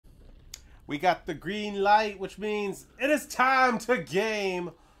We got the green light, which means it is time to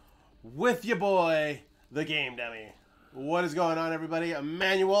game with your boy, the Game Dummy. What is going on, everybody?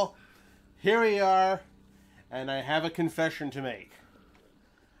 Emmanuel. Here we are, and I have a confession to make.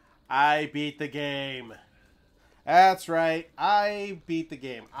 I beat the game. That's right, I beat the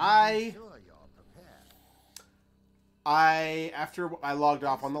game. After I logged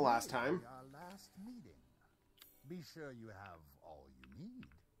off on the last time. Be sure you have all you need.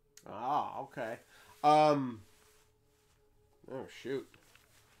 Ah, okay. Oh shoot.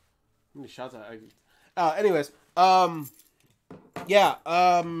 How many shots anyways, yeah,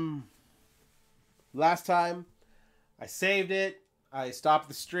 last time I saved it, I stopped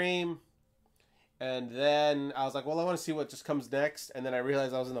the stream, and then I was like, well, I want to see what just comes next, and then I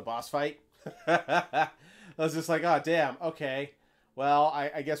realized I was in the boss fight. I was just like, oh damn, okay. Well,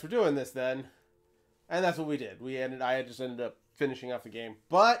 I guess we're doing this then. And that's what we did. I just ended up finishing off the game.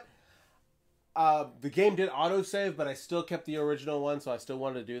 But the game did autosave, but I still kept the original one, so I still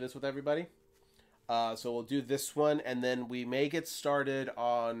wanted to do this with everybody. So we'll do this one, and then we may get started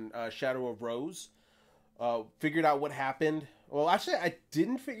on Shadow of Rose. Figured out what happened. Well, actually, I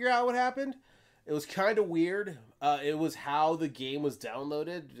didn't figure out what happened. It was kind of weird. It was how the game was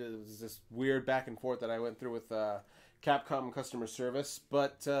downloaded. It was this weird back and forth that I went through with Capcom customer service.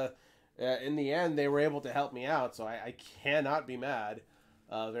 But in the end, they were able to help me out, so I cannot be mad.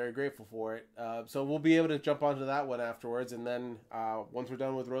 Very grateful for it. So we'll be able to jump onto that one afterwards, and then once we're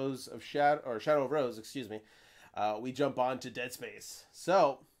done with Shadow of Rose, excuse me, we jump on to Dead Space.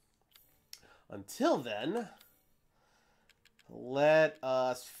 So until then, let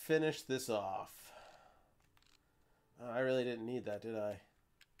us finish this off. I really didn't need that, did I?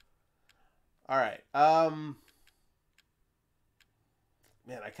 All right.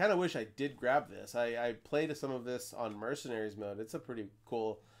 Man, I kind of wish I did grab this. I played some of this on Mercenaries mode. It's a pretty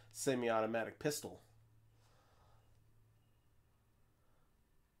cool semi-automatic pistol.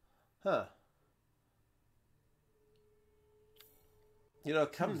 Huh. You know,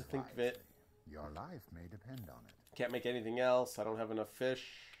 come to think of it, your life may depend on it. Can't make anything else. I don't have enough fish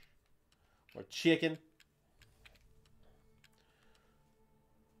or chicken.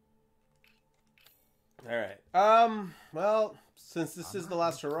 All right. Well, since this is the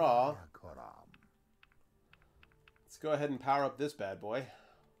last hurrah, let's go ahead and power up this bad boy.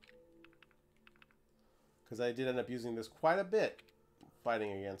 Because I did end up using this quite a bit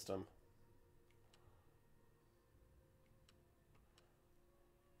fighting against him.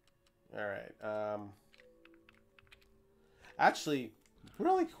 All right. Actually,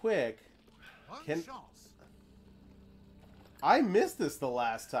 really quick, I missed this the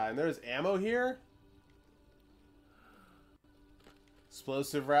last time. There's ammo here.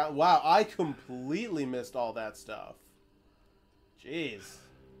 Explosive round. Wow, I completely missed all that stuff. Jeez.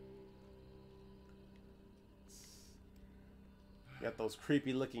 Got those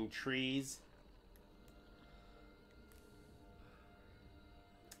creepy looking trees.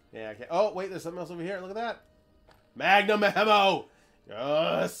 Yeah, okay. Oh, wait, there's something else over here. Look at that. Magnum ammo!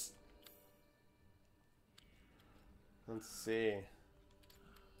 Yes! Let's see.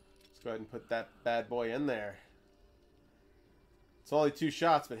 Let's go ahead and put that bad boy in there. It's only 2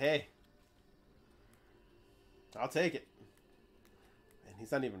 shots, but hey. I'll take it. And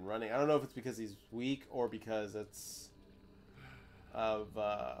he's not even running. I don't know if it's because he's weak or because it's of,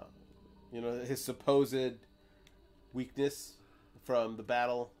 you know, his supposed weakness from the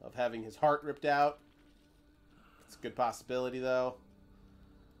battle of having his heart ripped out. It's a good possibility, though.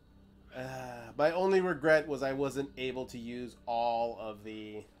 My only regret was I wasn't able to use all of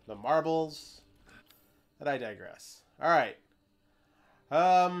the marbles. But I digress. Alright.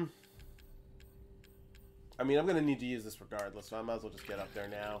 I mean, I'm going to need to use this regardless, so I might as well just get up there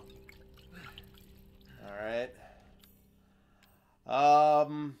now. Alright. I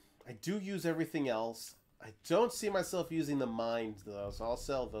do use everything else. I don't see myself using the mines, though, so I'll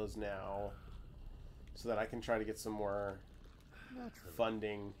sell those now. So that I can try to get some more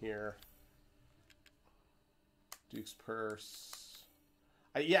funding here. Duke's Purse.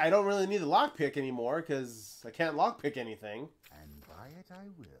 Yeah, I don't really need the lockpick anymore, because I can't lockpick anything. And buy it I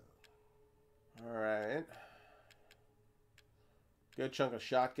will. Alright. Good chunk of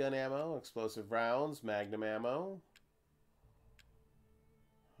shotgun ammo, explosive rounds, magnum ammo.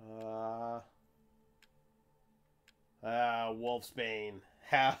 Wolfsbane.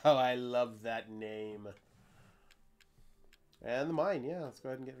 How I love that name. And the mine, yeah. Let's go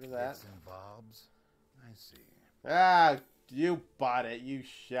ahead and get rid of that. Bits and bobs. I see. Ah, you bought it. You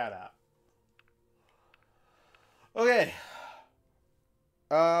shut up. Okay.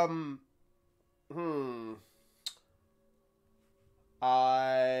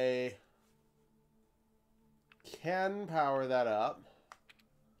 I can power that up.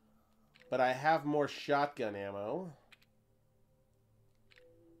 But I have more shotgun ammo.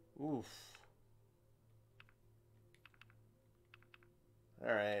 Oof.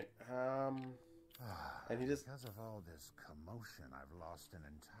 Alright, and he just... Because of all this commotion, I've lost an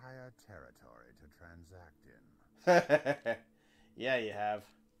entire territory to transact in. Yeah, you have.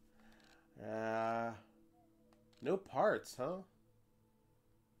 No parts, huh?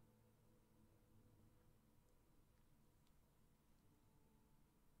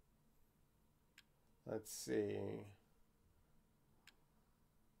 Let's see.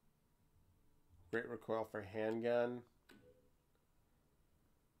 Great recoil for handgun.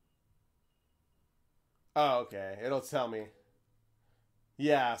 Oh, okay. It'll tell me.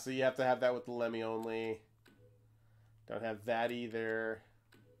 Yeah, so you have to have that with the Lemmy only. Don't have that either.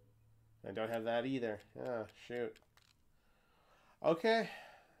 I don't have that either. Oh, shoot. Okay.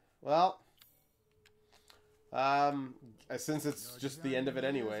 Well. Since it's just the end of it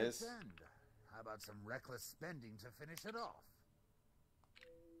anyways. How about some reckless spending to finish it off?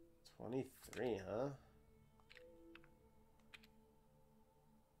 23, huh?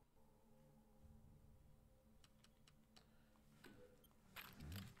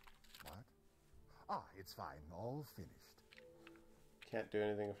 What? Ah, it's fine. All finished. Can't do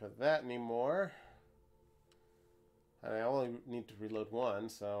anything for that anymore. And I only need to reload one,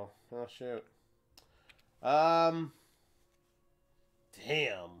 so... Oh, shoot. Damn.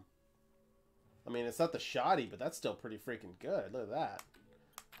 I mean, it's not the shoddy, but that's still pretty freaking good. Look at that.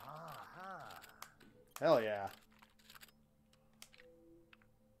 Aha. Hell yeah.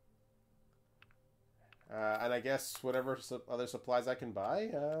 And I guess whatever other supplies I can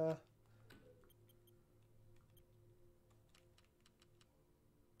buy,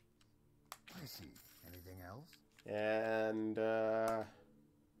 I see. Anything else? And,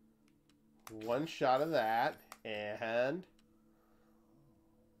 one shot of that, and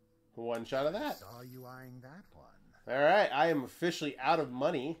one shot of that. Saw you eyeing that one. Alright, I am officially out of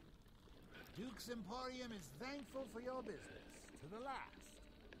money. Duke's Emporium is thankful for your business to the last.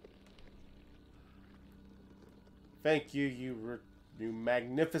 Thank you, you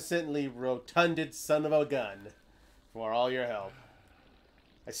magnificently rotunded son of a gun, for all your help.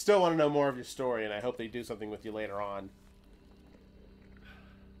 I still want to know more of your story, and I hope they do something with you later on.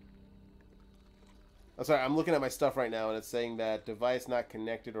 I'm sorry, I'm looking at my stuff right now, and it's saying that device not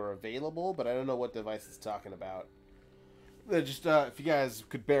connected or available, but I don't know what device it's talking about. Just, if you guys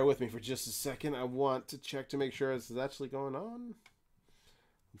could bear with me for just a second, I want to check to make sure this is actually going on.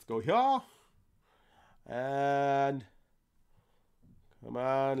 Let's go here. And come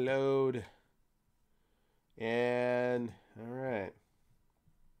on, load. And all right.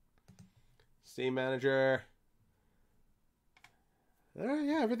 Steam Manager. All right,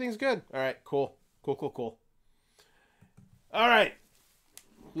 yeah, everything's good. All right, cool. Cool. All right.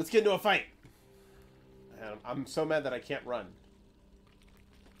 Let's get into a fight. I'm so mad that I can't run.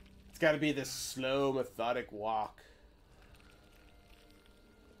 It's got to be this slow, methodic walk.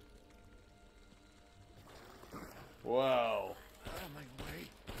 Whoa. Out of my way.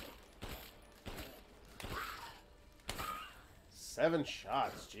 7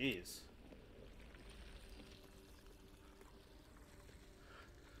 shots, jeez.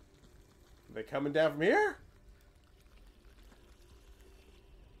 Are they coming down from here?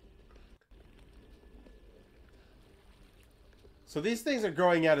 So these things are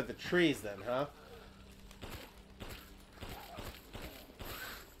growing out of the trees then, huh?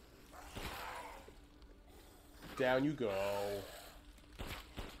 Down you go.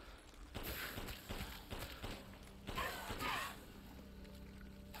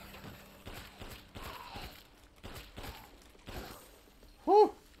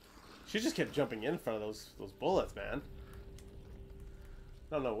 Whew! She just kept jumping in front of those bullets, man.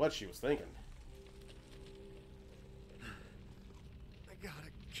 I don't know what she was thinking. I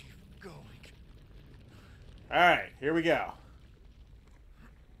gotta keep going. Alright, here we go.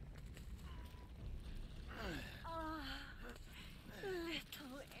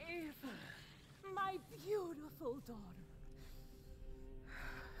 Little Eva, my beautiful daughter,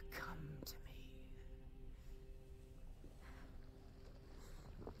 come to me.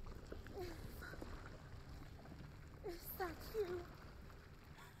 Is that you?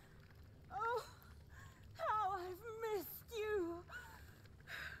 Oh, how I've missed you.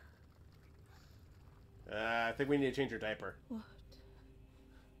 I think we need to change her diaper. What?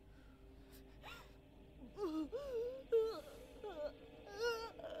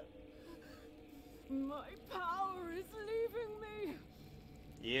 My power is leaving me.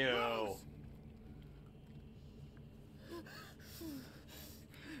 Ew.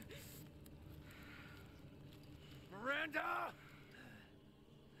 Miranda!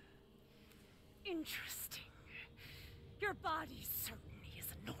 Interesting. Your body certainly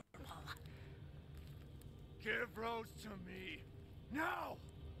isn't normal. Give Rose to me. Now!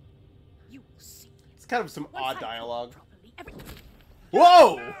 You will see. It's kind of some Once odd I dialogue. properly, everything.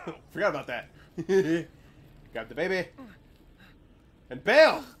 Whoa! Forgot about that. Grab the baby. And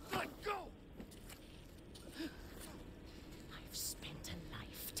bail! Let go! I've spent a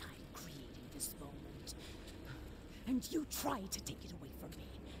lifetime creating this moment. And you try to take it away from me.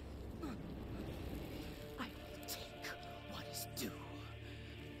 I will take what is due.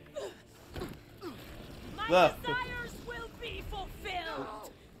 My Look. desires will be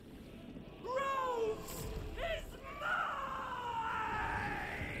fulfilled. Rose is mine!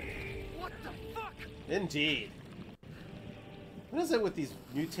 What the fuck? Indeed. What is it with these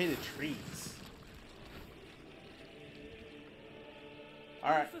mutated trees?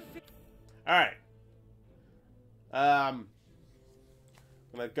 Alright. Alright. I'm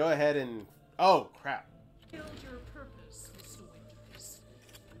gonna go ahead and... Oh, crap. Fulfilled your purpose, Mr. Winters.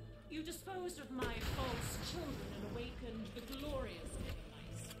 You disposed of my false children and awakened the glorious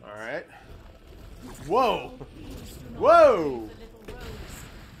Nice. Alright. Whoa! Oh, please do not Whoa! leave the little Rose.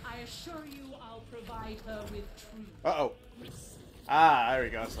 I assure you I'll provide her with true Uh-oh. Ah, there we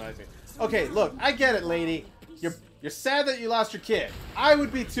go. So I see. Okay, look, I get it, lady. You're sad that you lost your kid. I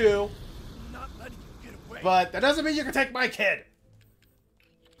would be too, I'm not letting you get away. but that doesn't mean you can take my kid.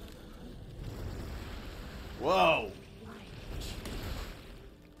 Whoa.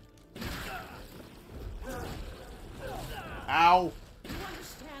 Ow. You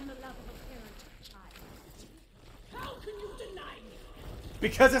understand the love of a parent and a child. How can you deny me?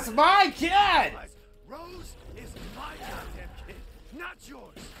 Because it's my kid! Realize Rose is my goddamn kid, not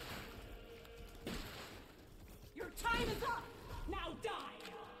yours. Your time is up. Now die.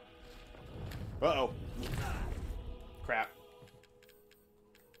 Uh-oh. Crap.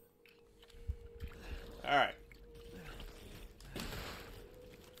 Alright.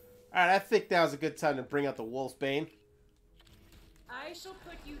 Alright, I think that was a good time to bring out the Wolf's Bane. I shall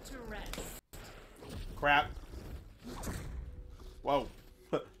put you to rest. Crap. Whoa.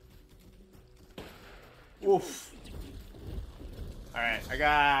 Oof. Alright, I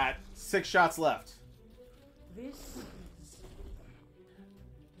got 6 shots left. This is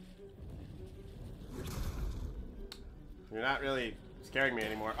You're not really scaring me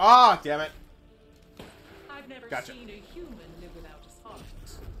anymore. Oh, damn it. I've never Gotcha. seen a human live without his heart.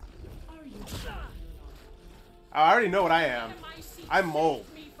 Are you I already know what I am. I'm mold.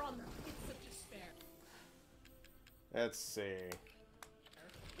 Me from the pits of despair. Let's see.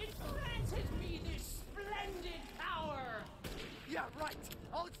 It granted me this splendid power. Yeah, right.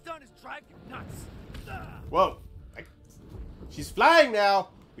 All it's done is drive you nuts. Whoa. She's flying now.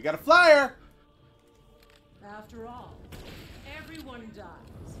 We gotta fly her. After all, everyone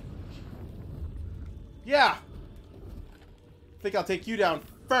dies. Yeah. I think I'll take you down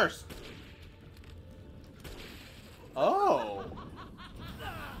first. Oh.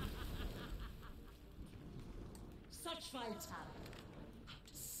 Such vitality. How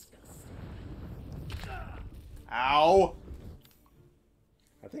disgusting. Ow.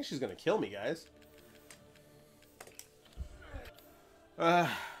 I think she's gonna kill me, guys.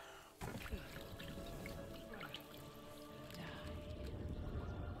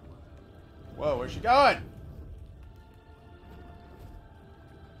 Whoa, where's she going?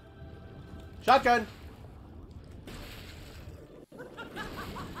 Shotgun.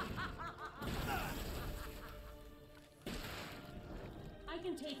 I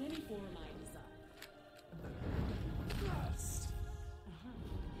can take any form I desire.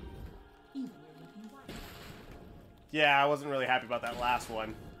 Even your living wife. Yeah, I wasn't really happy about that last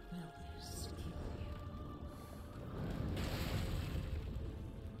one. Will this kill you?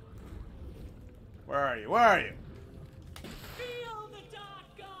 Where are you? Where are you? Feel the dark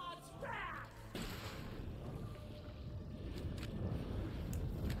god's wrath!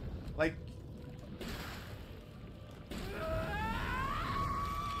 Like...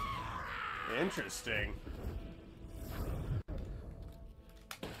 Interesting.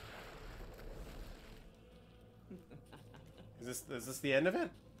 Is this the end of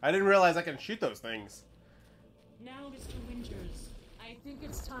it? I didn't realize I can shoot those things. Now, Mr. Winters, I think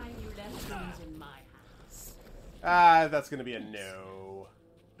it's time you left things in my hands. Ah, that's gonna be a no.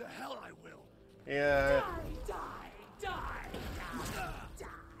 The hell I will. Yeah. Die, die, die, die, die.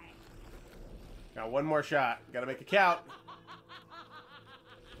 Got one more shot. Gotta make it count.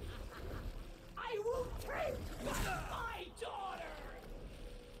 I will take my daughter!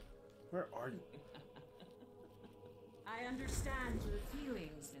 Where are you? I understand your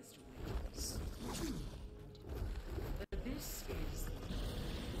feelings, Mr. Winters.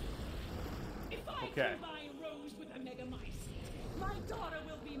 Okay. Combine Rose with a Megamycete, my daughter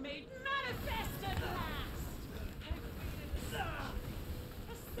will be made manifest at last. I've waited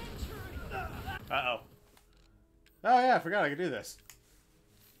a century. Uh-oh. Oh, yeah, I forgot I could do this.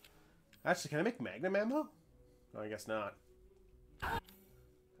 Actually, can I make magnum ammo? Oh, I guess not.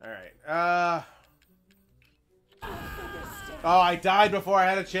 Alright, oh, I died before I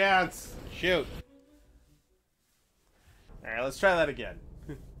had a chance! Shoot. Alright, let's try that again.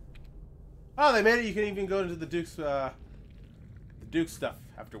 Oh, they made it. You can even go into the Duke's stuff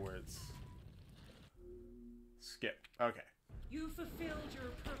afterwards. Skip. Okay. You fulfilled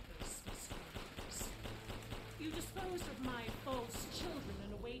your purpose, Mr. Winters. You disposed of my false children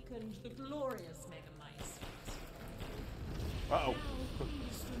and awakened the glorious Megamycete. Uh-oh. Now,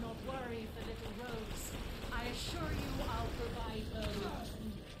 please do not worry for little Rose. I assure you I'll provide her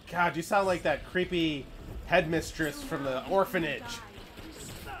with God, you sound like that creepy headmistress from the orphanage.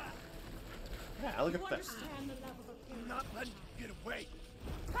 Yeah, look You at that. understand the level of pain. Not letting you get away.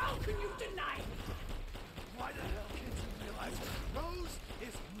 How can you deny me? Why the hell can't you realize Rose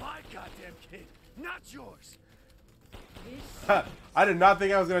is my goddamn kid, not yours? This I did not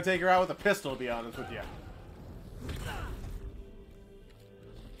think I was going to take her out with a pistol, to be honest with you.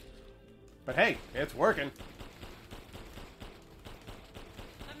 But hey, it's working.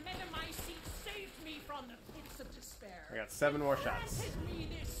 the Megamycete saved me from the pits of despair. I got 7 more shots. Granted me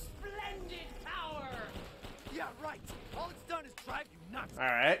this splendid power. Yeah, right. All it's done is drive you nuts.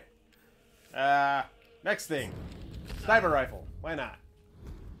 Alright. Next thing. Sniper rifle. Why not?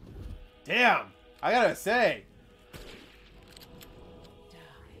 Damn! I gotta say.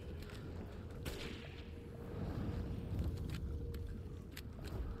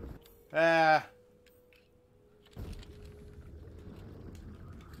 Ha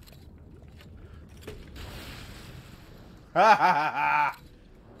ha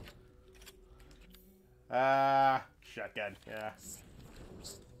ha! Shotgun, yeah.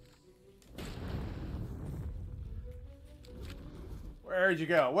 Where'd you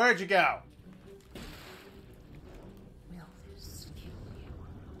go? Where'd you go? Will this kill you?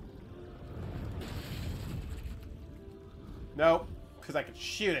 Nope, because I can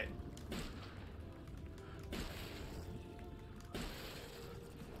shoot it.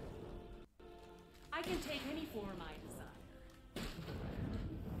 I can take any form I desire. A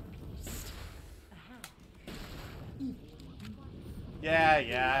beast, a hack, even a wife.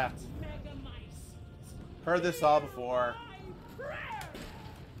 Yeah. Megamycete. Heard this all before. My prayer.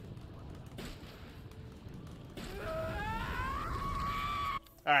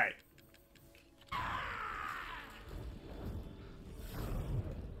 Alright.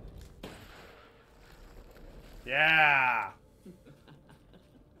 Yeah!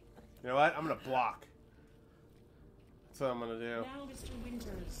 You know what? I'm gonna block. That's what I'm gonna do. Now, Mr.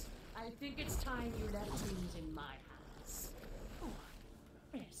 Winters, I think it's time you left things in my hands. Go on,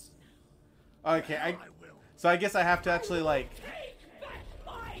 rest now. Okay, so I guess I have to actually, like... Take back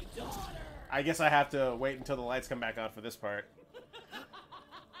my daughter! I guess I have to wait until the lights come back on for this part.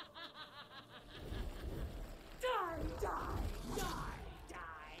 Die, die, die,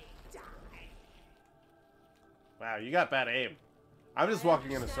 die, die. Wow, you got bad aim. I'm just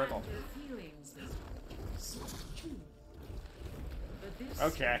walking in a circle. Feelings, Mr. Winters. But this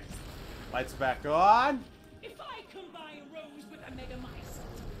Okay. Lights back on. If I combine Rose with a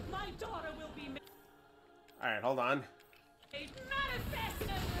Megamycete, my daughter will be Alright, hold on. made manifest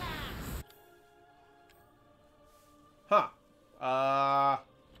at last. Huh. I've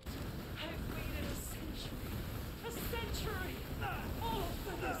waited a century, all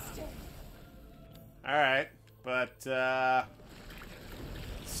for this day. Alright. But,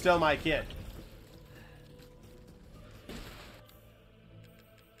 still my kid.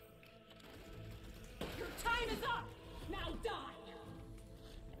 Your time is up. Now die.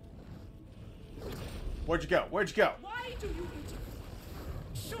 Where'd you go? Where'd you go? Why do you interfere?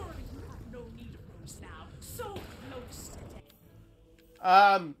 Surely you have no need of Rose now. So close to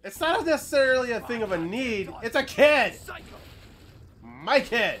death. It's not necessarily a thing of a need. It's a kid! Psycho! My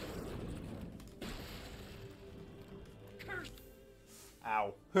kid! Curse.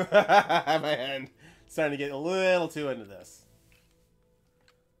 Ow. My hand. Starting to get a little too into this.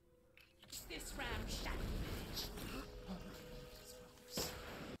 This ramshackle village.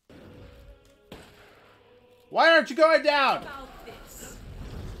 Why aren't you going down? About this.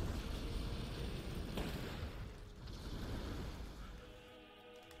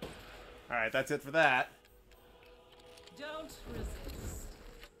 Alright, that's it for that. Don't resist.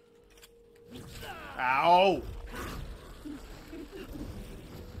 Ow!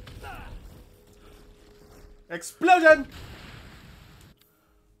 Explosion!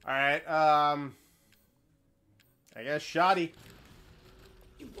 Alright, I guess shoddy.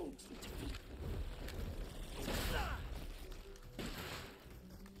 You won't interfere.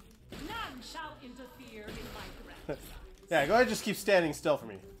 None shall interfere in my grandson. Yeah, go ahead and just keep standing still for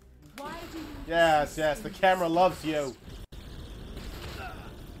me. Why do you Yes, yes, the camera loves you.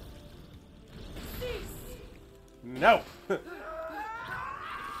 cease? No. This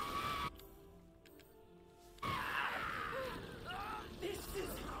is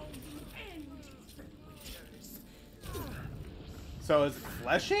how you end, Winters. So is it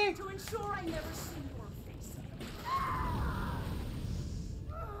fleshy? To ensure I never see your face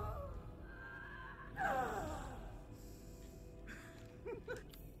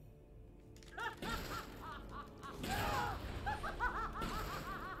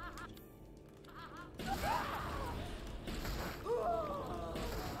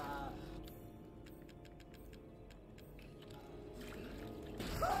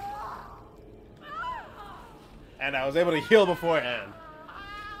And I was able to heal beforehand.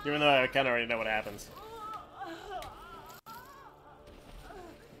 Even though I kind of already know what happens.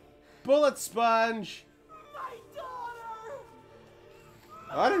 Bullet sponge! My daughter!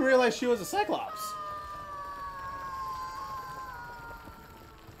 Oh, I didn't realize she was a Cyclops.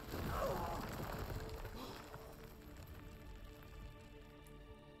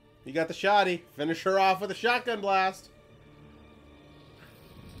 You got the shoddy. Finish her off with a shotgun blast.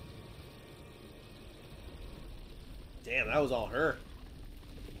 Damn, that was all her.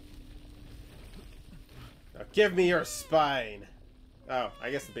 Now give me your spine. Oh, I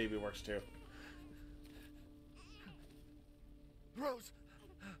guess the baby works too. Rose!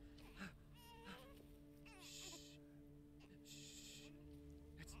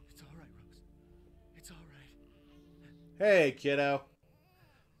 It's all right, Rose. It's all right. Hey, kiddo.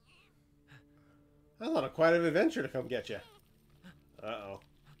 That was on quite an adventure to come get you. Uh-oh.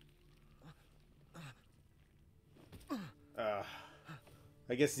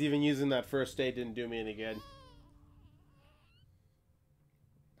 I guess even using that first aid didn't do me any good.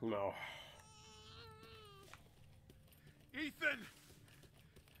 No. Ethan!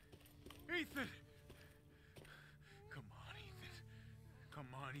 Ethan! Come on, Ethan. Come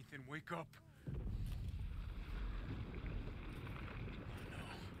on, Ethan, wake up.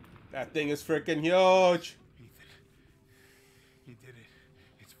 That thing is freaking huge. Ethan, you did it.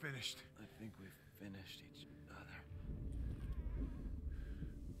 It's finished. I think we've finished each other.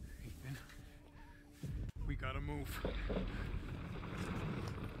 Ethan, we gotta move.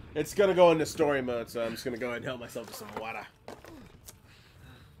 It's gonna go into story mode, so I'm just gonna go ahead and help myself to some water.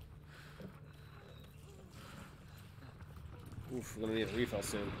 Oof, we're gonna need a refill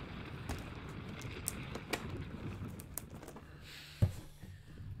soon.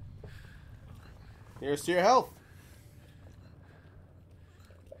 Here's to your health.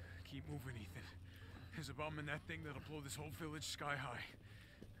 Keep moving, Ethan. There's a bomb in that thing that'll blow this whole village sky high.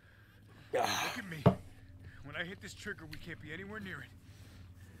 Look at me. When I hit this trigger, we can't be anywhere near it.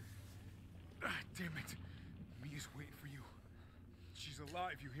 Ah, damn it. Mia's waiting for you. She's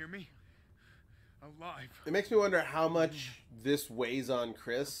alive, you hear me? Alive. It makes me wonder how much this weighs on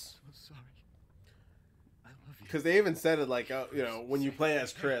Chris. I'm sorry. I love you. Because they even said it like, you know, when you play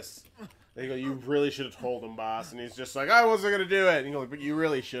as Chris, they go, you really should have told him, boss. And he's just like, I wasn't going to do it. And you go, but you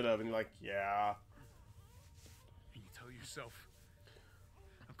really should have. And you're like, yeah. And you tell yourself.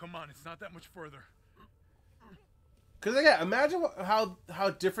 Now, come on, it's not that much further. Because, again, imagine how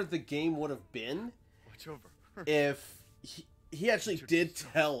different the game would have been Watch over. if he actually did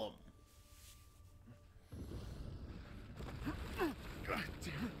tell him. God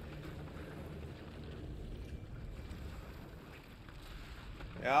damn it.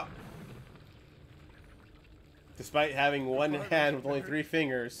 Yeah. Despite having one hand with only 3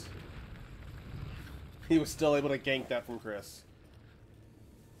 fingers, he was still able to gank that from Chris.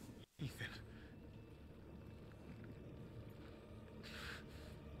 Ethan.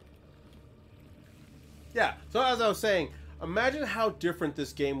 Yeah, so as I was saying, imagine how different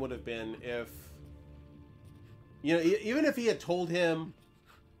this game would have been if, you know, even if he had told him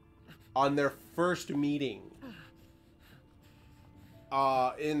on their first meeting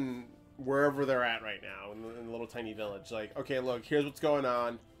in wherever they're at right now, in the little tiny village, like, okay, look, here's what's going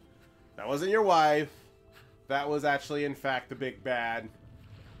on. That wasn't your wife. That was actually, in fact, the big bad.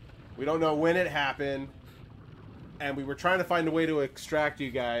 We don't know when it happened. And we were trying to find a way to extract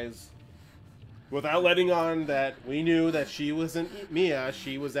you guys without letting on that we knew that she wasn't Mia,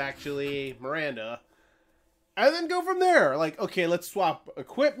 she was actually Miranda. And then go from there. Like, okay, let's swap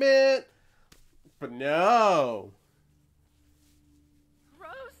equipment. But no.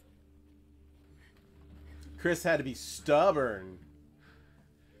 Rose? Chris had to be stubborn.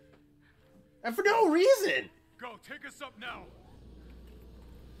 And for no reason. Go, take us up now.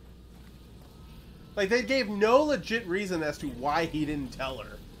 Like, they gave no legit reason as to why he didn't tell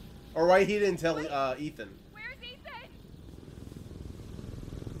her. Or why he didn't tell Ethan. Where's Ethan?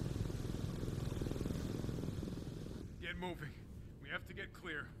 Get moving. We have to get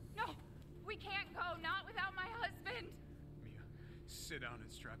clear. No, we can't go. Not without my husband. Mia, sit down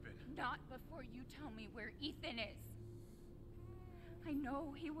and strap in. Not before you tell me where Ethan is. I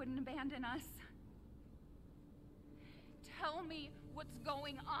know he wouldn't abandon us. Tell me what's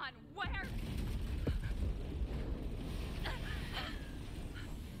going on. Where?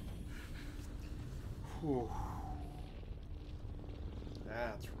 Whew.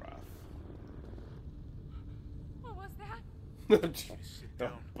 That's rough. What was that?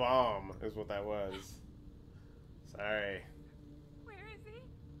 The bomb is what that was. Sorry. Where is he?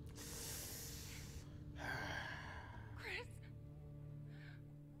 Chris?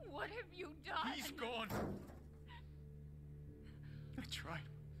 What have you done? He's gone. I tried.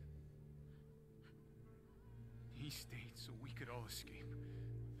 He stayed so we could all escape.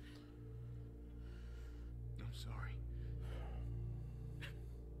 I'm sorry.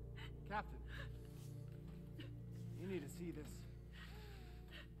 Captain, you need to see this.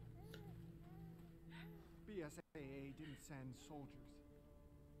 BSAA didn't send soldiers.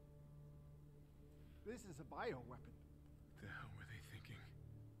 This is a bioweapon. The hell were they thinking?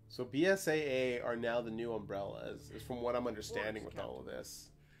 So BSAA are now the new umbrellas, is from what I'm understanding with all of this.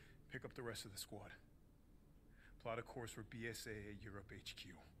 Pick up the rest of the squad. Plot a course for BSAA Europe HQ.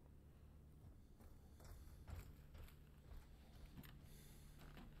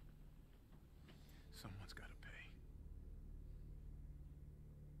 Someone's got to pay.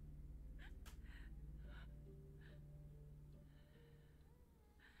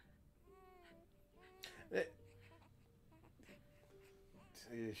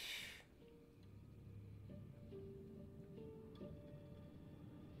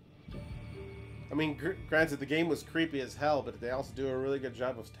 I mean, granted, the game was creepy as hell, but they also do a really good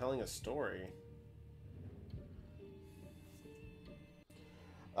job of telling a story.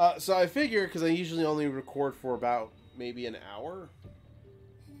 So I figure, because I usually only record for about maybe an hour,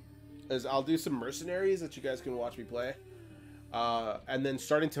 is I'll do some Mercenaries that you guys can watch me play. And then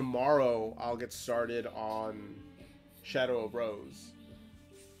starting tomorrow, I'll get started on Shadow of Rose.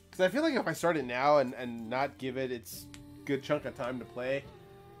 Because I feel like if I start it now and not give it its good chunk of time to play,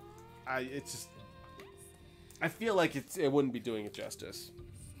 I feel like it wouldn't be doing it justice.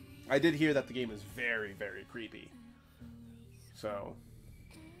 I did hear that the game is very, very creepy. So,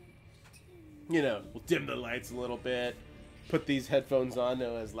 you know, we'll dim the lights a little bit, put these headphones on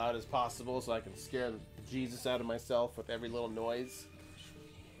as loud as possible so I can scare the Jesus out of myself with every little noise.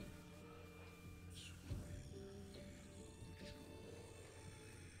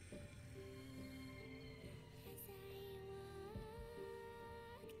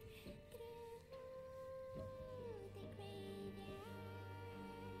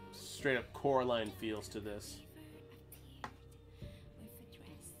 Straight up Coraline feels to this.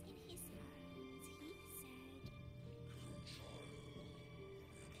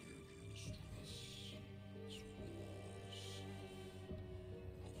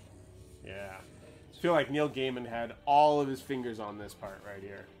 Yeah. I feel like Neil Gaiman had all of his fingers on this part right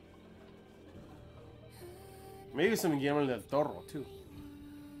here. Maybe some Guillermo del Toro too.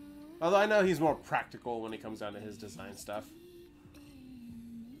 Although I know he's more practical when it comes down to his design stuff.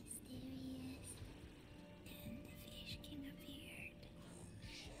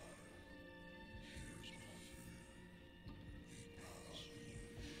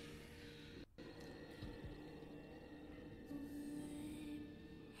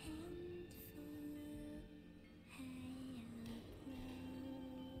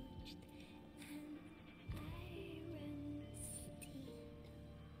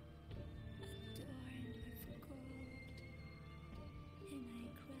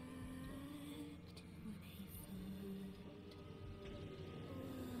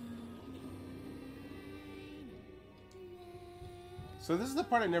 So this is the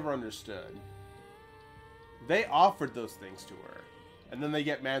part I never understood. They offered those things to her, and then they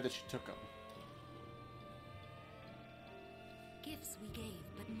get mad that she took them. Gifts we gave,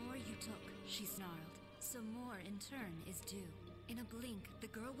 but more you took, she snarled. So more in turn is due. In a blink, the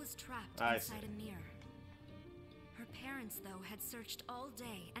girl was trapped inside a mirror. Her parents, though, had searched all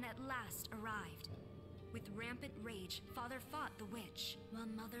day and at last arrived. With rampant rage, Father fought the witch, while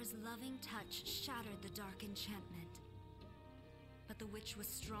Mother's loving touch shattered the dark enchantment. But the witch was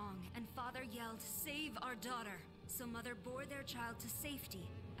strong, and Father yelled, "Save our daughter!" So Mother bore their child to safety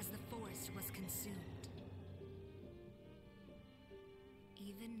as the forest was consumed.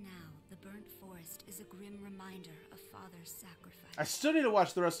 Even now, the burnt forest is a grim reminder of father's sacrifice. I still need to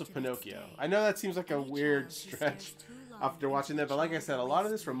watch the rest of Pinocchio. I know that seems like a weird stretch after watching that, but like I said, a lot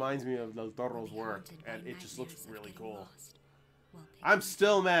of this reminds me of Del Toro's work, and it just looks really cool. I'm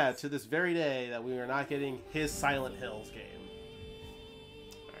still mad to this very day that we are not getting his Silent Hills game.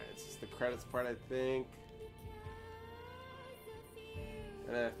 Alright, this is the credits part, I think.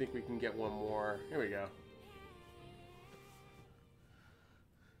 And I think we can get one more. Here we go.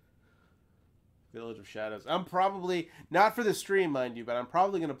 Village of Shadows. I'm probably, not for the stream, mind you, but I'm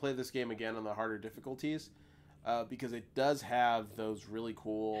probably going to play this game again on the harder difficulties. Because it does have those really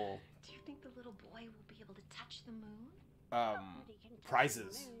cool... Do you think the little boy will be able to touch the moon?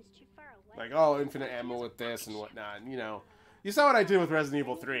 Prizes. Like, oh, infinite ammo with this and whatnot. And, you know, you saw what I did with Resident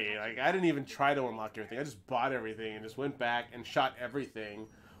Evil 3. Like, I didn't even try to unlock everything. I just bought everything and just went back and shot everything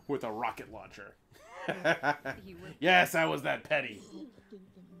with a rocket launcher. Yes, I was that petty.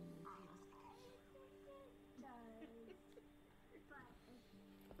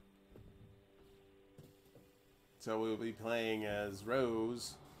 So we'll be playing as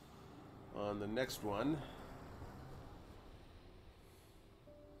Rose on the next one.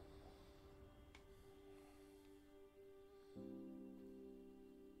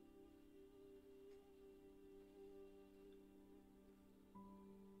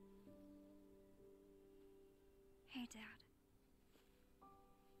 Hey, Dad.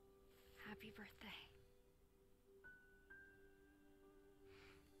 Happy birthday.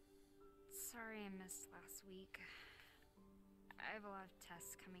 Sorry I missed last week. I have a lot of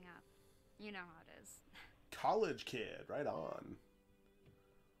tests coming up. You know how it is. College kid, right on.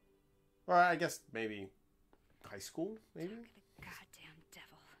 Or I guess maybe high school, maybe? Talk of the goddamn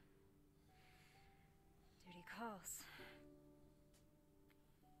devil. Duty calls.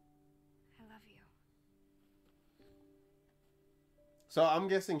 I love you. So I'm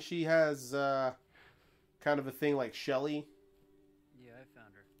guessing she has kind of a thing like Shelly, Yeah, I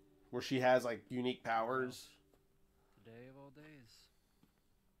found her. where she has like unique powers. Today of all days.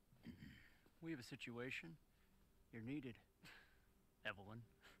 We have a situation. You're needed. Evelyn.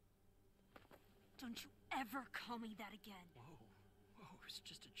 Don't you ever call me that again. Whoa, it's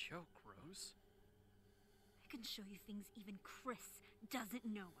just a joke, Rose. I can show you things even Chris doesn't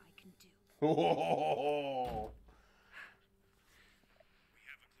know I can do. Oh. We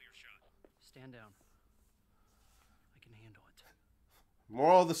have a clear shot. Stand down. I can handle it.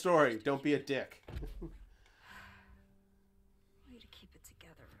 Moral of the story: don't be a dick. Way to keep it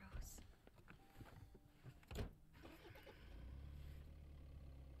together, Rose.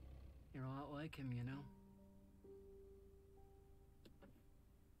 You're a lot like him, you know?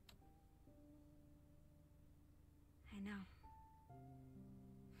 I know.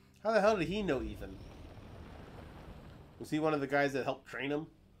 How the hell did he know Ethan? Was he one of the guys that helped train him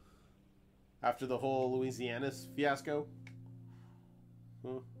after the whole Louisiana fiasco?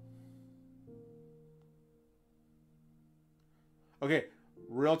 Okay,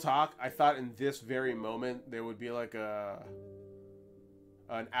 real talk. I thought in this very moment there would be like an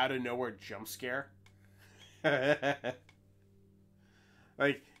out of nowhere jump scare. Like,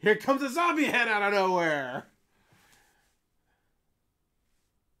 here comes a zombie head out of nowhere.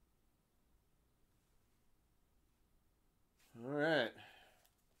 All right.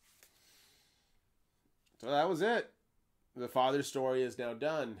 So that was it. The father's story is now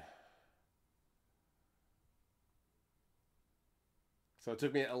done. So it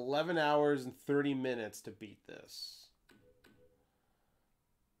took me 11 hours and 30 minutes to beat this.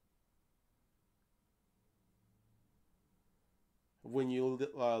 When you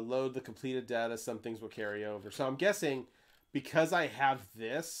load the completed data, some things will carry over. So I'm guessing because I have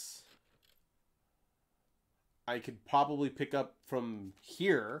this, I could probably pick up from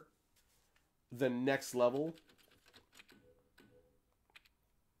here the next level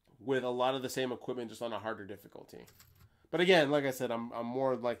with a lot of the same equipment, just on a harder difficulty. But again, like I said, I'm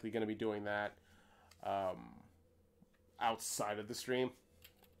more likely going to be doing that outside of the stream.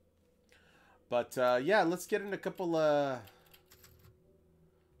 But yeah, let's get into a couple.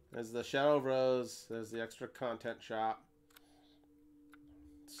 There's the Shadow of Rose. There's the extra content shop.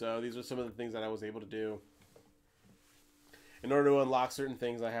 So these are some of the things that I was able to do. In order to unlock certain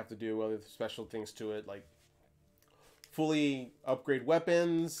things, I have to do other special things to it, like fully upgrade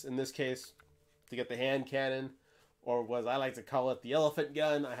weapons. In this case, to get the hand cannon, or as I like to call it, the elephant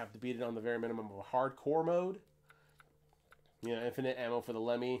gun, I have to beat it on the very minimum of a hardcore mode. You know, infinite ammo for the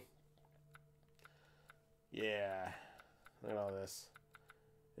Lemmy. Yeah. Look at all this.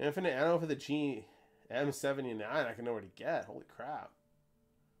 Infinite ammo for the M79. I can know where to get. Holy crap.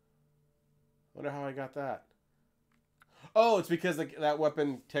 Wonder how I got that. Oh, it's because that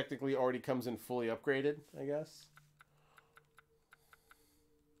weapon technically already comes in fully upgraded, I guess.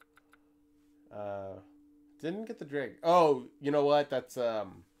 Didn't get the drag. Oh, you know what? That's,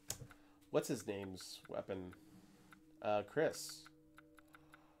 what's his name's weapon? Chris.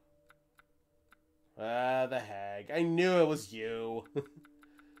 The hag. I knew it was you.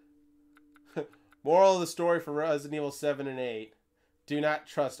 Moral of the story for Resident Evil 7 and 8. Do not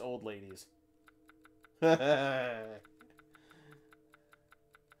trust old ladies.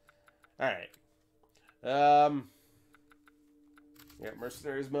 Alright. Yeah,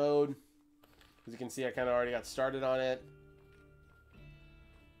 Mercenaries mode. As you can see, I kind of already got started on it.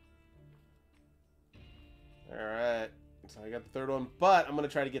 Alright. So I got the third one, but I'm going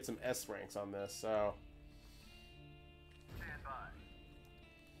to try to get some S ranks on this, so... Stand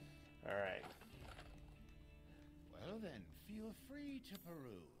by. Alright. Well then, feel free to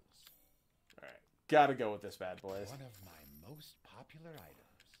peruse. Alright. Gotta go with this bad boys. One of my most popular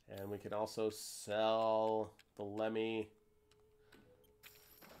items. And we can also sell the Lemmy.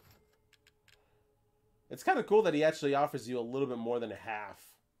 It's kind of cool that he actually offers you a little bit more than a half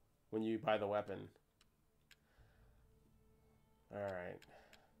when you buy the weapon. Alright.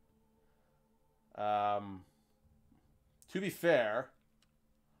 To be fair,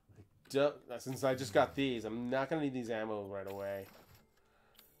 since I just got these, I'm not going to need these ammo right away.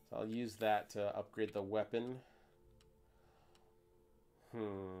 So I'll use that to upgrade the weapon.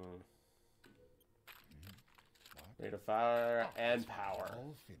 Rate of fire and power.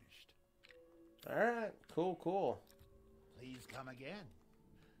 All finished. Alright, cool. Please come again.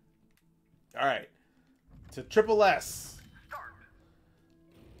 Alright. To Triple S.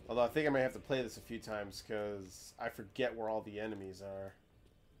 Although I think I may have to play this a few times because I forget where all the enemies are.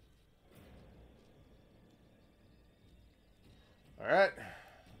 Alright.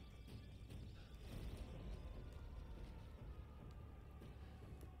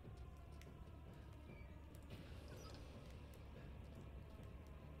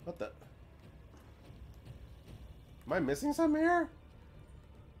 What the? Am I missing something here?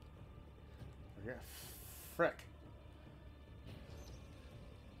 Yeah, frick.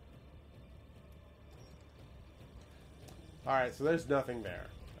 Alright, so there's nothing there.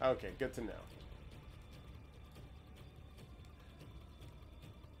 Okay, good to know.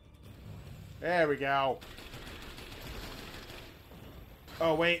 There we go.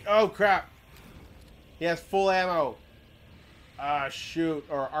 Oh, wait. Oh, crap. He has full ammo. Shoot.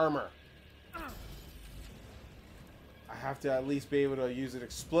 Or armor. I have to at least be able to use an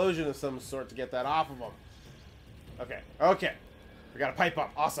explosion of some sort to get that off of him. Okay. We got a pipe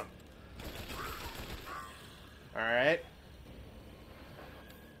bomb. Awesome. Alright.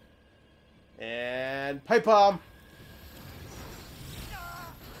 And pipe bomb.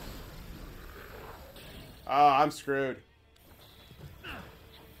 Oh, I'm screwed.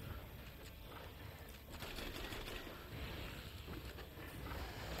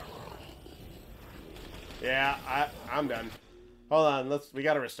 Yeah, I'm done. Hold on, we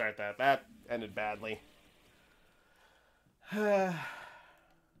gotta restart that. That ended badly. Oh,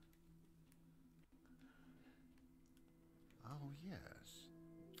 yes.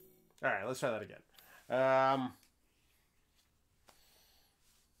 Alright, let's try that again.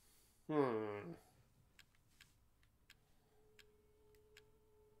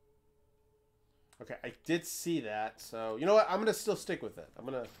 Okay, I did see that, so... You know what? I'm gonna still stick with it. I'm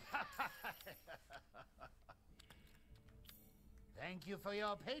gonna... Thank you for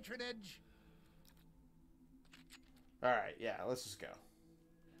your patronage. Alright, yeah, let's just go.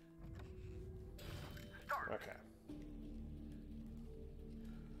 Okay.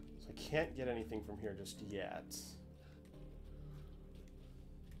 So I can't get anything from here just yet.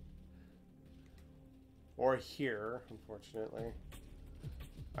 Or here, unfortunately.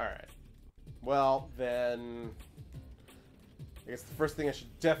 Alright. Well, then... I guess the first thing I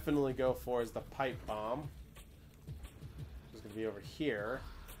should definitely go for is the pipe bomb. It's going to be over here.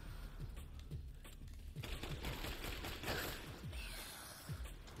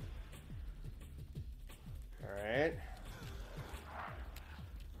 Alright.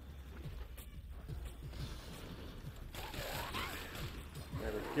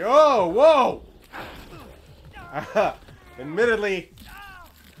 There we go. Whoa! Admittedly,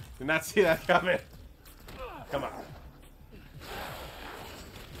 did not see that coming. Come on.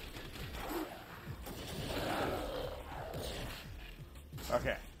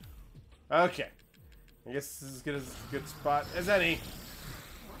 Okay. Okay. I guess this is as good spot as any.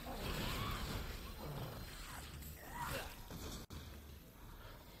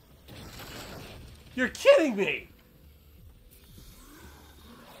 You're kidding me!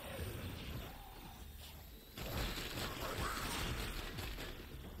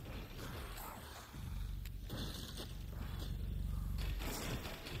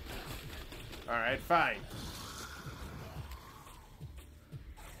 Alright, fine.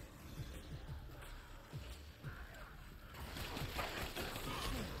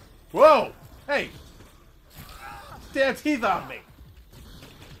 Whoa! Hey! Damn teeth off me!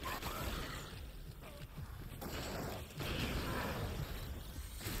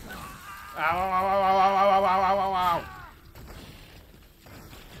 Ow, ow, ow, ow, ow, ow, ow, ow, ow, ow.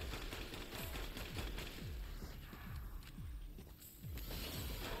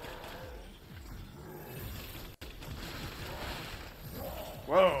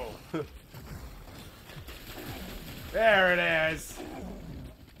 Whoa! There it is!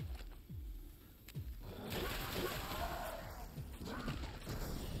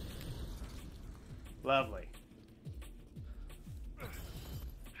 Lovely.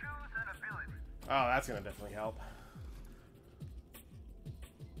 Oh, that's gonna definitely help.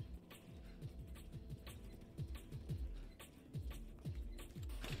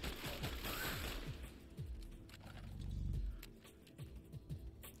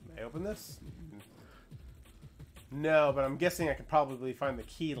 May I open this? No, but I'm guessing I could probably find the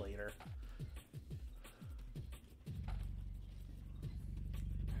key later.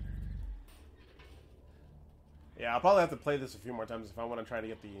 Yeah, I'll probably have to play this a few more times if I want to try to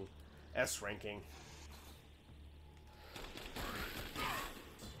get the S ranking.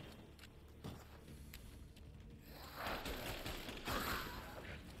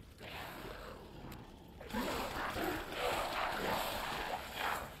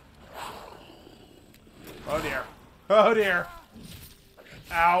 Oh dear. Oh dear.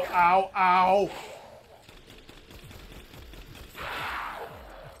 Ow, ow, ow.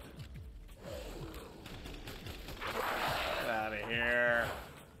 Get out of here.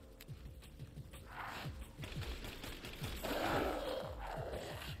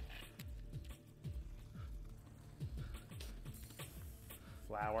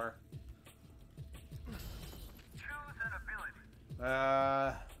 Flower.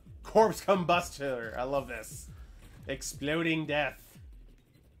 Corpse combustor. I love this. Exploding death.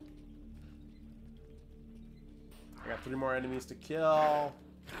 I got 3 more enemies to kill.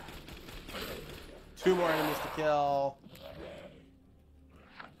 2 more enemies to kill.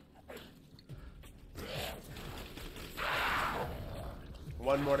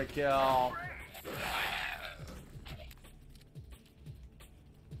 One more to kill.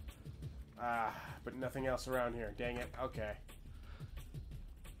 But nothing else around here. Dang it. Okay.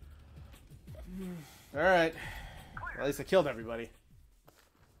 Alright. At least I killed everybody.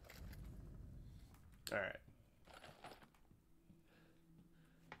 Alright.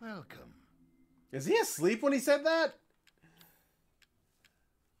 Welcome. Is he asleep when he said that?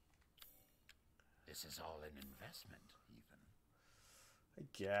 This is all an investment, Ethan. I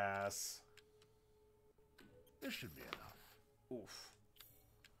guess. This should be enough. Oof.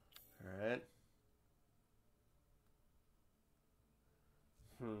 Alright.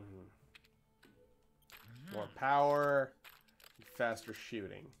 More power. Faster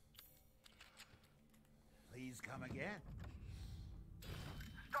shooting. Please come again.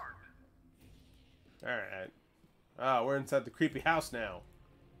 Alright. Oh, we're inside the creepy house now.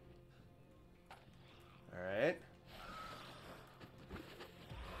 Alright.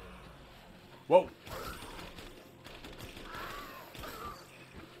 Whoa!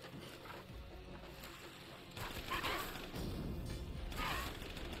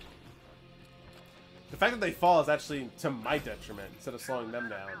 The fact that they fall is actually to my detriment instead of slowing them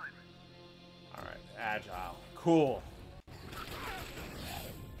down. Alright, agile. Cool.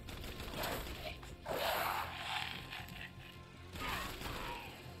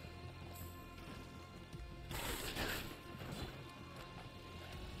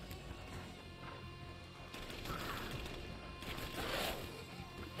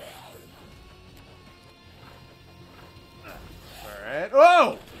 Alright.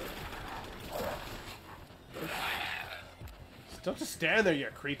 Whoa! Don't just stand there, you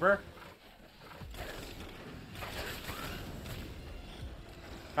creeper.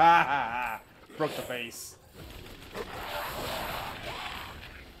 Ha ha ha. Broke the face.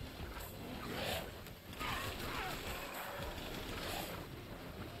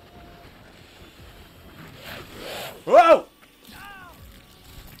 Whoa!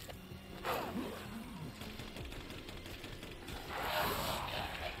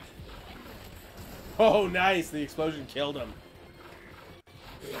 Oh, nice. The explosion killed him.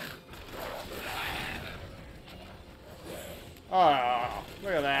 Oh,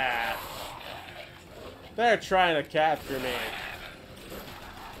 look at that. They're trying to capture me.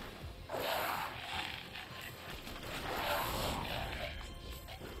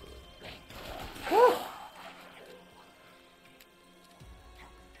 Woo!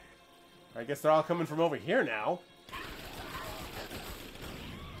 I guess they're all coming from over here now.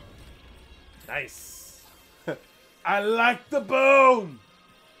 Nice. I like the bone!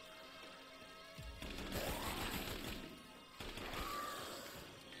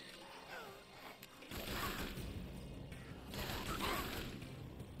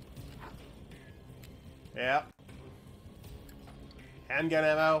 Yep. Handgun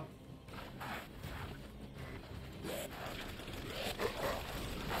ammo.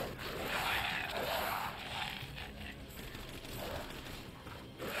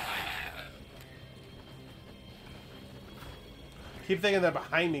 Keep thinking they're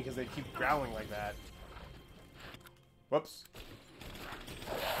behind me because they keep growling like that. Whoops.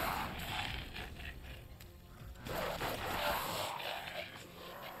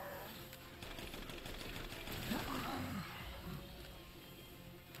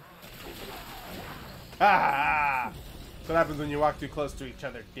 Ah! That's what happens when you walk too close to each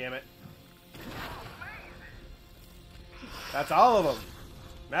other, damn it. That's all of them.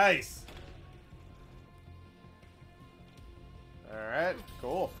 Nice. Alright,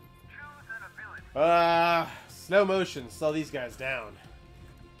 cool. Slow motion, slow these guys down.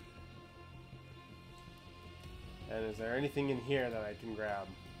 And is there anything in here that I can grab?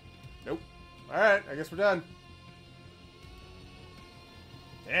 Nope. Alright, I guess we're done.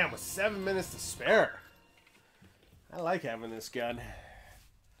 Damn, with 7 minutes to spare. I like having this gun.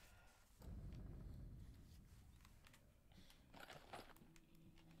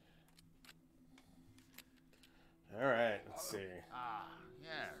 Alright, let's see. Ah,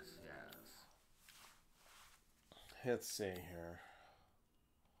 yes, yes. Let's see here.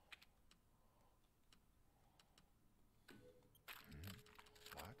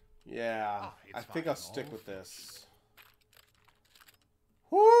 What? Yeah, Oh, I it's think fine. I'll stick All with this.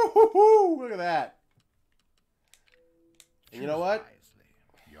 Woo-hoo-hoo! Look at that. And you know what? Wisely.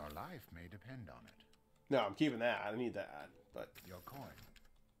 Your life may depend on it. No, I'm keeping that. I need that. But Your coin.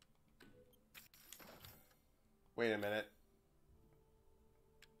 wait a minute.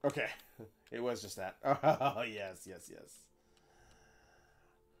 Okay. It was just that. Oh, yes, yes, yes.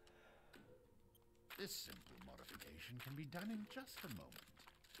 This simple modification can be done in just a moment.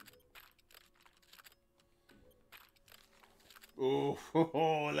 Ooh,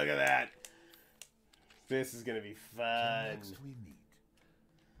 look at that. This is going to be fun. Till next we meet.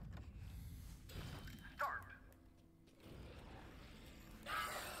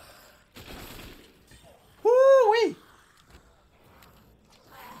 Woo-wee!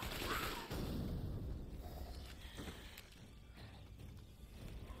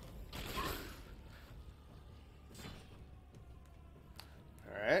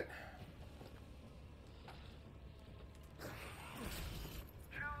 All right.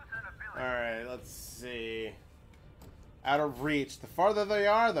 All right, let's see. Out of reach. The farther they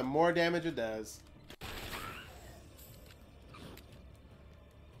are, the more damage it does.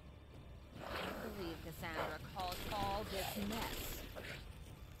 I believe Cassandra caused all this mess.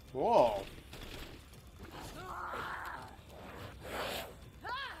 Whoa.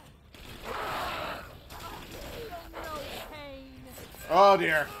 Oh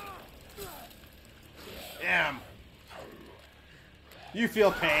dear. Damn. You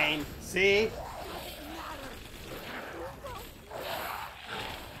feel pain. See?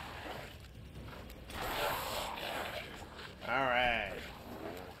 Alright.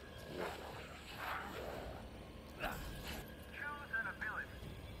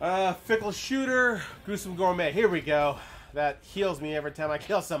 Fickle shooter, gruesome gourmet. Here we go. That heals me every time I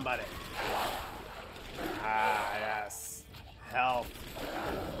kill somebody. Ah, yes. Health.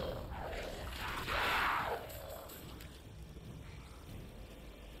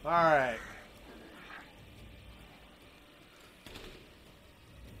 Alright.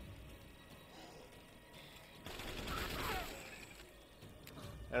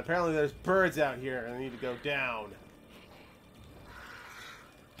 And apparently there's birds out here and I need to go down.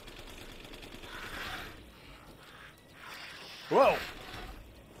 Whoa!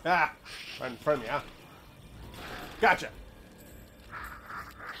 Ah! Right in front of me, huh? Gotcha!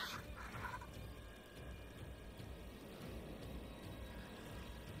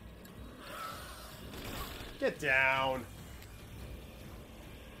 Get down!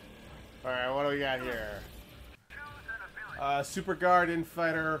 Alright, what do we got here? Super Guard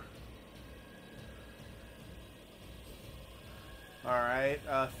Infighter. Alright,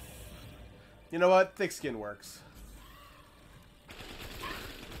 you know what? Thick skin works.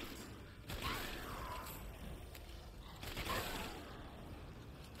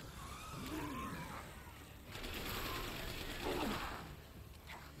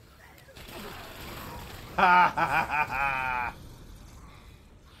 Ha ha ha ha ha!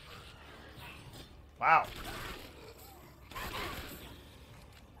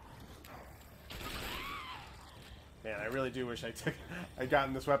 Man, I really do wish I'd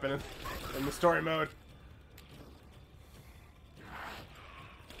gotten this weapon in the story mode.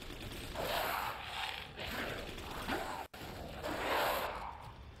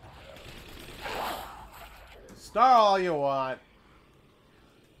 Snarl all you want.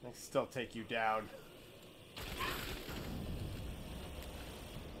 I can still take you down.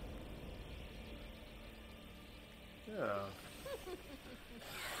 Yeah. So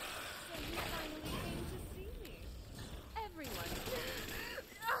you finally came to see me. Everyone did.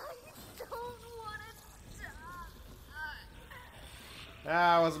 I don't want to die.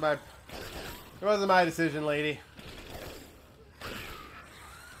 Ah, it wasn't my decision, lady.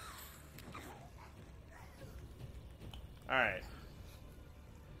 All right.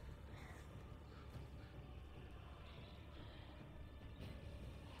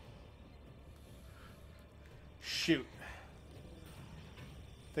 Shoot.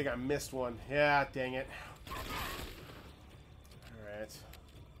 I think I missed one. Yeah, dang it. Alright.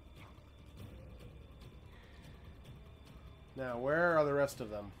 Now, where are the rest of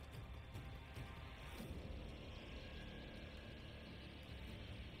them?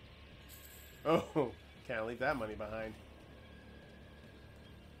 Oh, can't leave that money behind.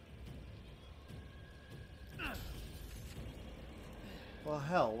 Well,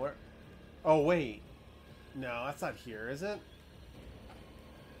 hell, where... Oh, wait. No, that's not here, is it?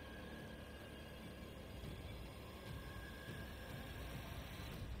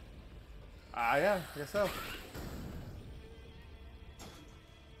 Ah, yeah, I guess so.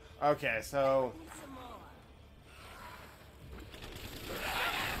 Okay, so...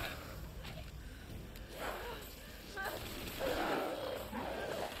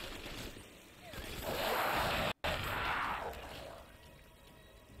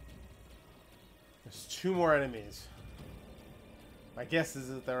 There's 2 more enemies. My guess is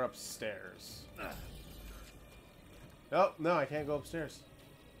that they're upstairs. Oh, no, I can't go upstairs.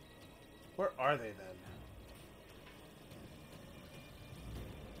 Where are they then?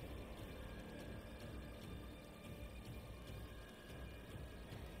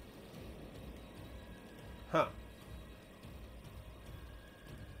 Huh.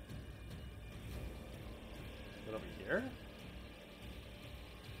 Is it over here?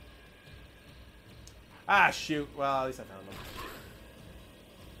 Ah, shoot. Well, at least I found them.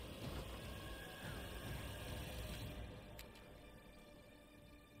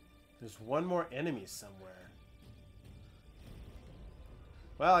 There's one more enemy somewhere.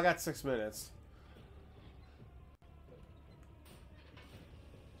 Well, I got 6 minutes.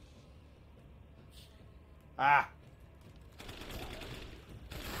 Ah!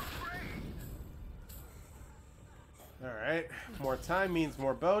 Alright. More time means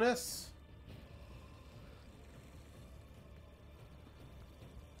more bonus.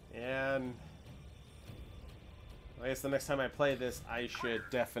 And... I guess the next time I play this, I should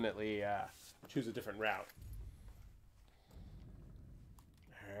definitely choose a different route.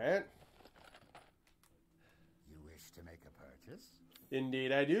 Alright. You wish to make a purchase?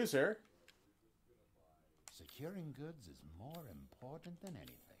 Indeed I do, sir. Securing goods is more important than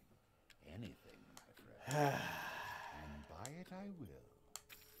anything. Anything, my friend. And buy it I will.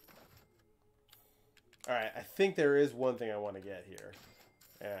 Alright, I think there is one thing I want to get here.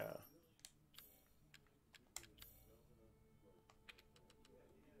 Yeah.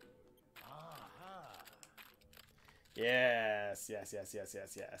 Yes, yes, yes, yes,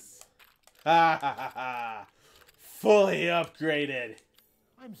 yes, yes. Ha ha ha ha! Fully upgraded!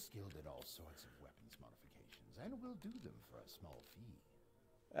 I'm skilled at all sorts of weapons modifications, and will do them for a small fee.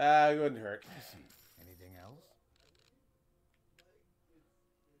 It wouldn't hurt. I see. Anything else?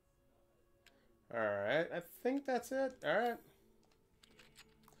 Alright, I think that's it. Alright.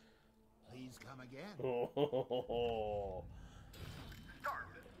 Please come again. Oh.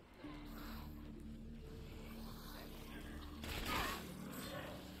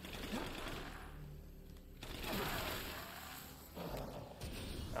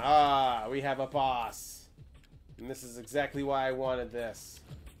 Ah, we have a boss. And this is exactly why I wanted this.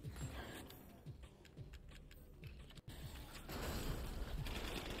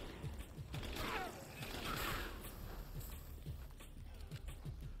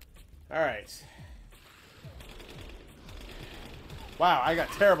 Alright. Wow, I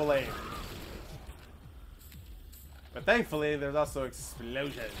got terrible aim. But thankfully, there's also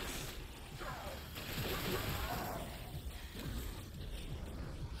explosions.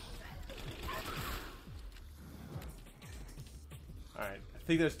 Alright, I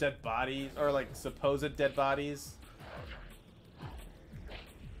think there's dead bodies, or like supposed dead bodies.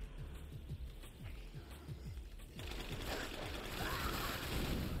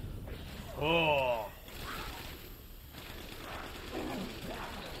 Oh.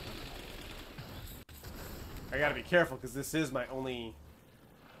 gotta be careful because this is my only...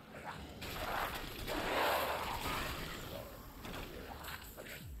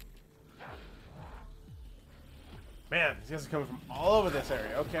 Man, these guys are coming from all over this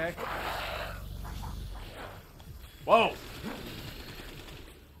area. Okay. Whoa!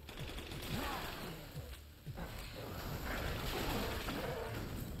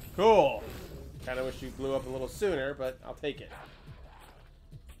 Cool. Kind of wish you blew up a little sooner, but I'll take it.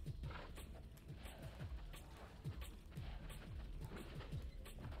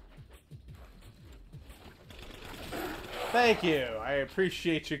 Thank you. I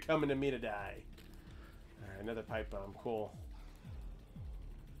appreciate you coming to me to die. Alright, another pipe bomb. Cool.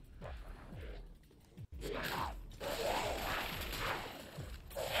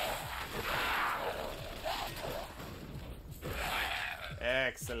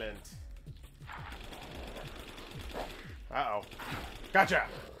 Excellent. Uh-oh. Gotcha!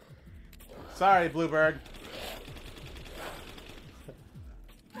 Sorry, Bluebird.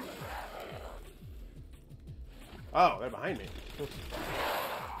 Oh, they're behind me.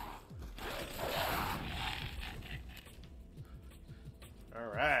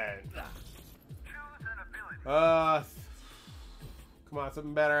 Alright. Come on,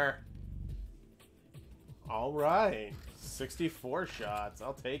 something better. Alright. 64 shots.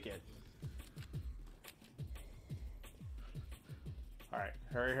 I'll take it. Alright.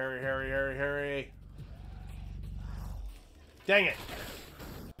 Hurry, hurry, hurry, hurry, hurry. Dang it.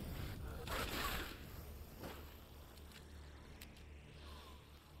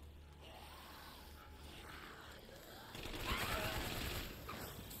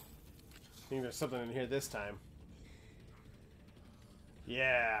 I think there's something in here this time.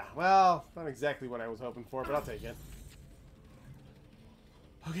 Yeah, well, not exactly what I was hoping for, but I'll take it.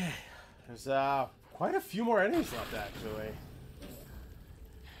 Okay, there's quite a few more enemies left, actually.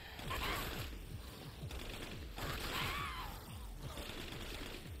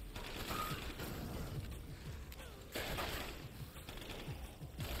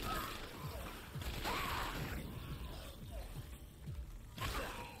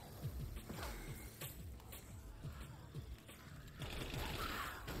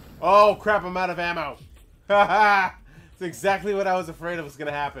 Oh, crap, I'm out of ammo. Haha! It's exactly what I was afraid of was going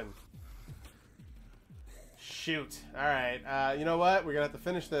to happen. Shoot. Alright, you know what? We're going to have to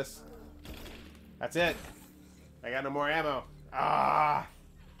finish this. That's it. I got no more ammo. Ah!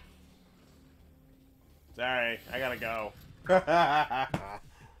 Sorry, I gotta go. At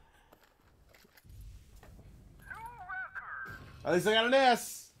least I got an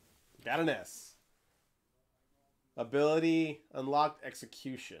S. Got an S. Ability unlocked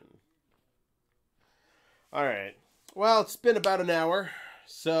execution. Alright. Well, it's been about an hour.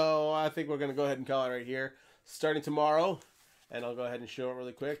 So I think we're going to go ahead and call it right here. Starting tomorrow. And I'll go ahead and show it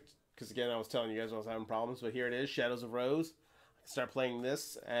really quick. Because again, I was telling you guys I was having problems. But here it is. Shadows of Rose. I can start playing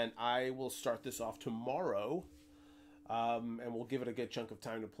this. And I will start this off tomorrow. And we'll give it a good chunk of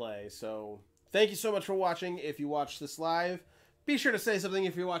time to play. So thank you so much for watching. If you watched this live, be sure to say something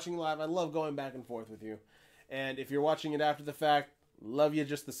if you're watching live. I love going back and forth with you. And if you're watching it after the fact, love you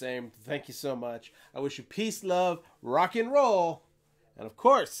just the same. Thank you so much. I wish you peace, love, rock and roll. And of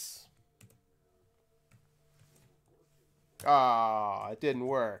course... it didn't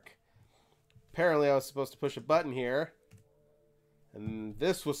work. Apparently I was supposed to push a button here. And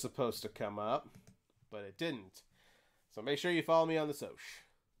this was supposed to come up. But it didn't. So make sure you follow me on the Soch.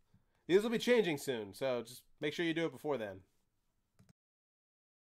 These will be changing soon. So just make sure you do it before then.